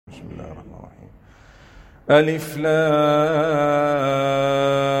بسم الله الرحمن الرحيم. ألف لام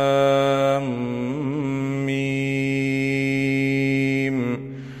ميم.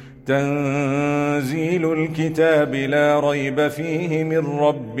 تنزيل الكتاب لا ريب فيه من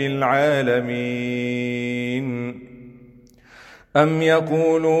رب العالمين. أم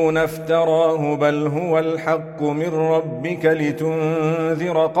يقولون افتراه بل هو الحق من ربك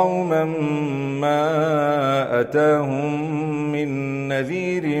لتنذر قوما ما أتاهم من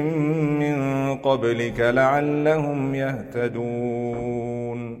نذير من قبلك لعلهم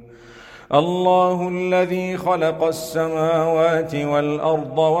يهتدون. الله الذي خلق السماوات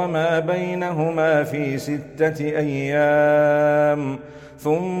والأرض وما بينهما في 6 أيام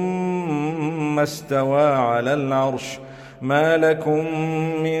ثم استوى على العرش ما لكم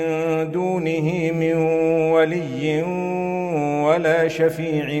من دونه من ولي ولا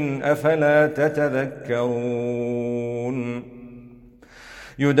شفيع أفلا تتذكرون.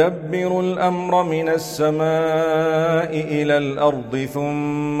 يدبر الأمر من السماء إلى الأرض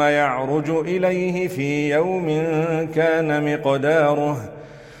ثم يعرج إليه في يوم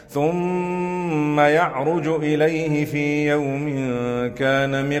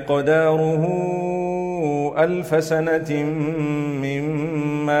كان مقداره 1000 سنة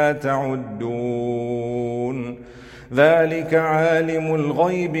مما تعدون. ذلك عالم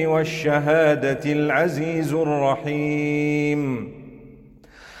الغيب والشهادة العزيز الرحيم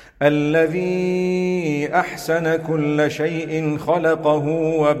الذي أحسن كل شيء خلقه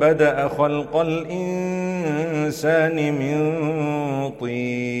وبدأ خلق الإنسان من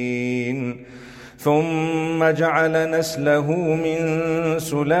طين ثم جعل نسله من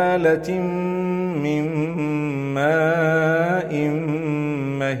سلالة من ماء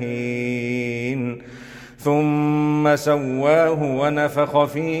مهين ثم سواه ونفخ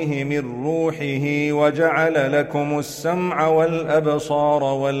فيه من روحه وجعل لكم السمع والأبصار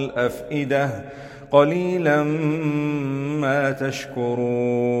والأفئدة قليلا ما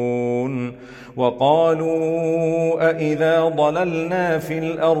تشكرون. وقالوا أإذا ضللنا في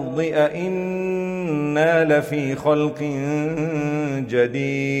الأرض أإنا لفي خلق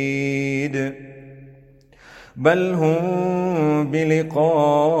جديد بل هم بلقاء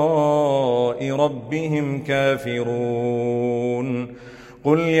ربهم كافرون.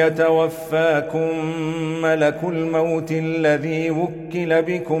 قل يتوفاكم ملك الموت الذي وكل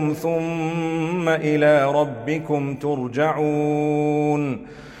بكم ثم إلى ربكم ترجعون.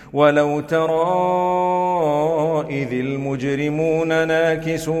 ولو ترى إذ المجرمون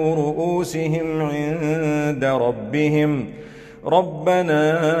ناكسوا رؤوسهم عند ربهم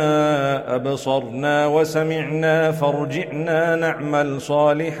ربنا أبصرنا وسمعنا فارجعنا نعمل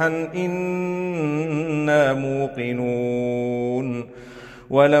صالحا إنا موقنون.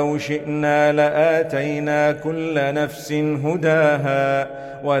 ولو شئنا لآتينا كل نفس هداها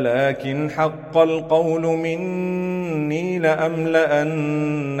ولكن حق القول مني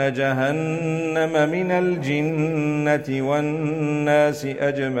لأملأن جهنم من الجنة والناس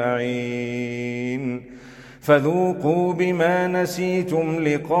أجمعين. فذوقوا بما نسيتم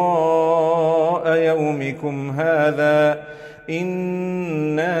لقاء يومكم هذا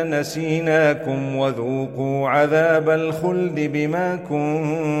إنا نسيناكم وذوقوا عذاب الخلد بما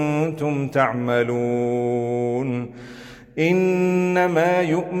كنتم تعملون. إنما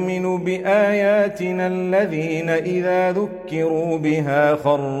يؤمن بآياتنا الذين إذا ذكروا بها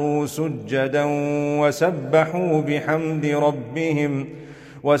خروا سجدا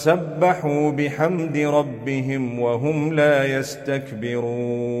وسبحوا بحمد ربهم وهم لا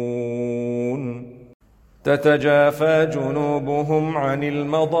يستكبرون. تتجافى جنوبهم عن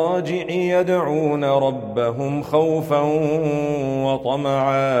المضاجع يدعون ربهم خوفا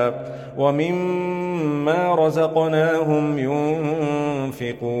وطمعا ومما رزقناهم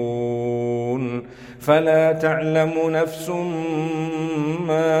ينفقون. فلا تعلم نفس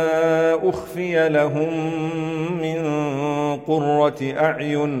ما أخفي لهم من قرة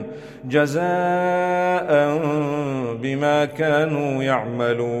أعين جزاء بما كانوا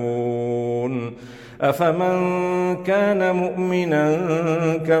يعملون. أفمن كان مؤمنا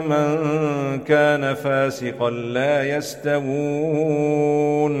كمن كان فاسقا لا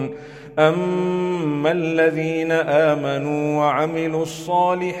يستوون. أما الذين آمنوا وعملوا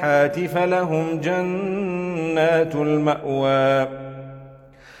الصالحات فلهم جنات المأوى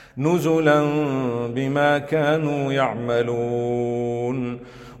نزلا بما كانوا يعملون.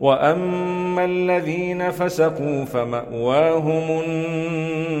 وأما الذين فسقوا فمأواهم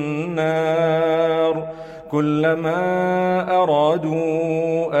النار كلما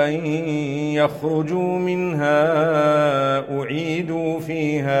أرادوا أن يخرجوا منها أعيدوا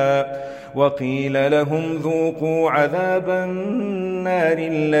فيها وقيل لهم ذوقوا عذاب النار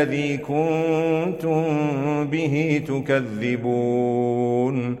الذي كنتم به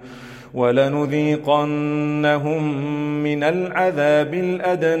تكذبون ولنذيقنهم من العذاب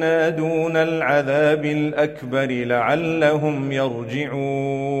الأدنى دون العذاب الأكبر لعلهم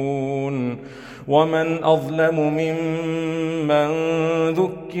يرجعون ومن أظلم ممن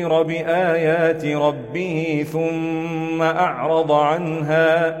ذكر بآيات ربه ثم أعرض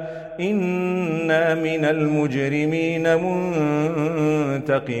عنها إنا من المجرمين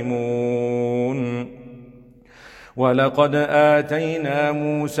منتقمون ولقد آتينا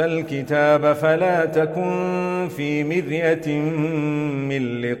موسى الكتاب فلا تكن في مرية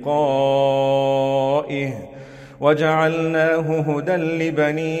من لقائه وجعلناه هدى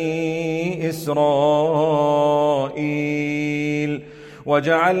لبني إسرائيل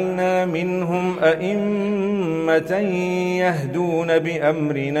وجعلنا منهم أئمة يهدون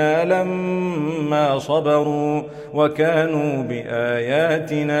بأمرنا لما صبروا وكانوا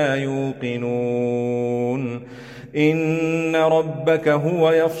بآياتنا يوقنون إن ربك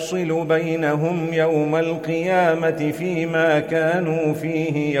هو يفصل بينهم يوم القيامة فيما كانوا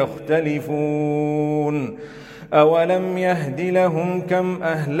فيه يختلفون أولم يهد لهم كم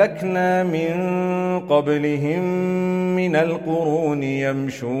أهلكنا من قبلهم من القرون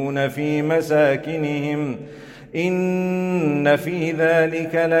يمشون في مساكنهم إن في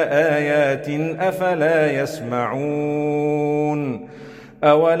ذلك لآيات أفلا يسمعون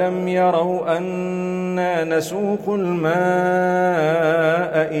أولم يروا أنا نسوق الماء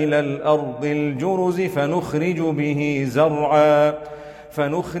إلى الأرض الجرز فنخرج به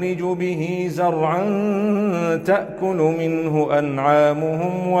زرعا تأكل منه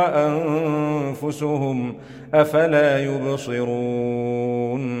أنعامهم وأنفسهم أفلا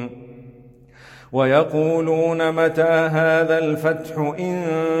يبصرون ويقولون متى هذا الفتح إن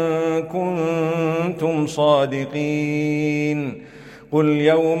كنتم صادقين قل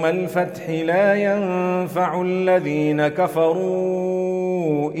يوم الفتح لا ينفع الذين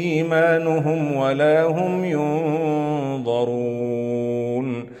كفروا إيمانهم ولا هم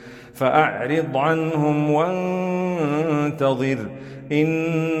ينظرون فأعرض عنهم وانتظر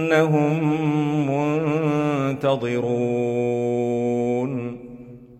إنهم منتظرون